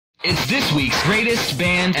It's this week's greatest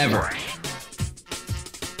band ever.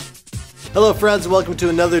 Hello friends, welcome to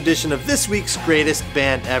another edition of this week's greatest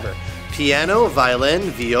band ever. Piano, violin,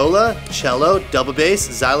 viola, cello, double bass,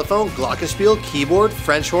 xylophone, glockenspiel, keyboard,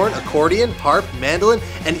 French horn, accordion, harp, mandolin,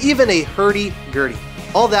 and even a hurdy-gurdy.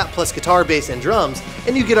 All that plus guitar, bass, and drums,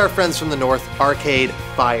 and you get our friends from the north, Arcade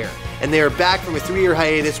Fire. And they are back from a 3-year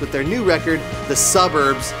hiatus with their new record, The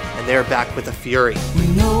Suburbs, and they are back with a fury. We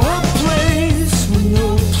know a place where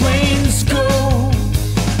no planes go.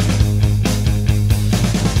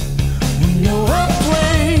 We know a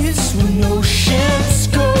place where no ships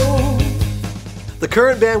go. The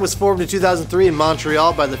current band was formed in 2003 in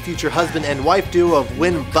Montreal by the future husband and wife duo of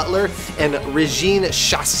Win Butler and Regine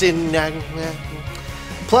Chassin,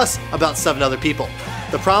 plus about 7 other people.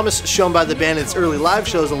 The promise shown by the band in its early live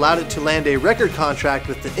shows allowed it to land a record contract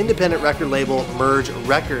with the independent record label Merge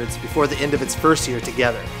Records before the end of its first year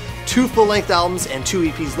together. 2 full-length albums and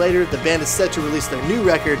 2 EPs later, the band is set to release their new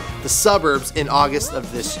record, The Suburbs, in August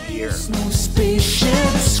of this year. No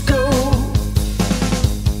spaceships go.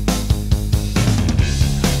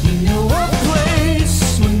 We know a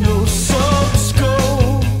place where no subs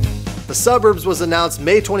go. The Suburbs was announced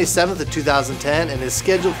May 27th of 2010 and is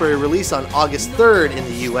scheduled for a release on August 3rd in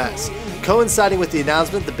the US. Coinciding with the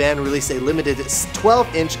announcement, the band released a limited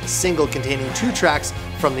 12-inch single containing 2 tracks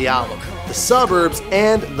from the album, The Suburbs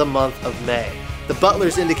and The Month of May. The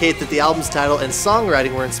Butlers indicate that the album's title and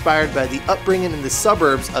songwriting were inspired by the upbringing in the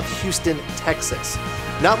suburbs of Houston, Texas.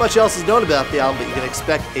 Not much else is known about the album, but you can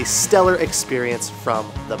expect a stellar experience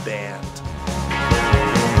from the band.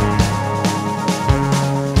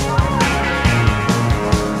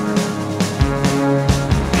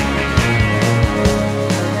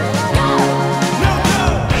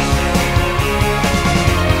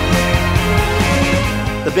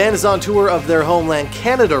 The band is on tour of their homeland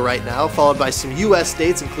Canada right now, followed by some US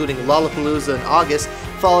dates including Lollapalooza in August,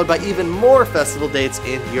 followed by even more festival dates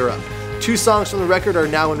in Europe. 2 songs from the record are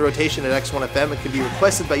now in rotation at X1FM and can be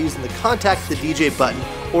requested by using the Contact the DJ button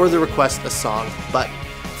or the Request a Song button.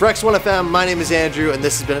 For X1FM, my name is Andrew, and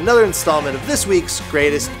this has been another installment of this week's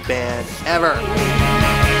Greatest Band Ever.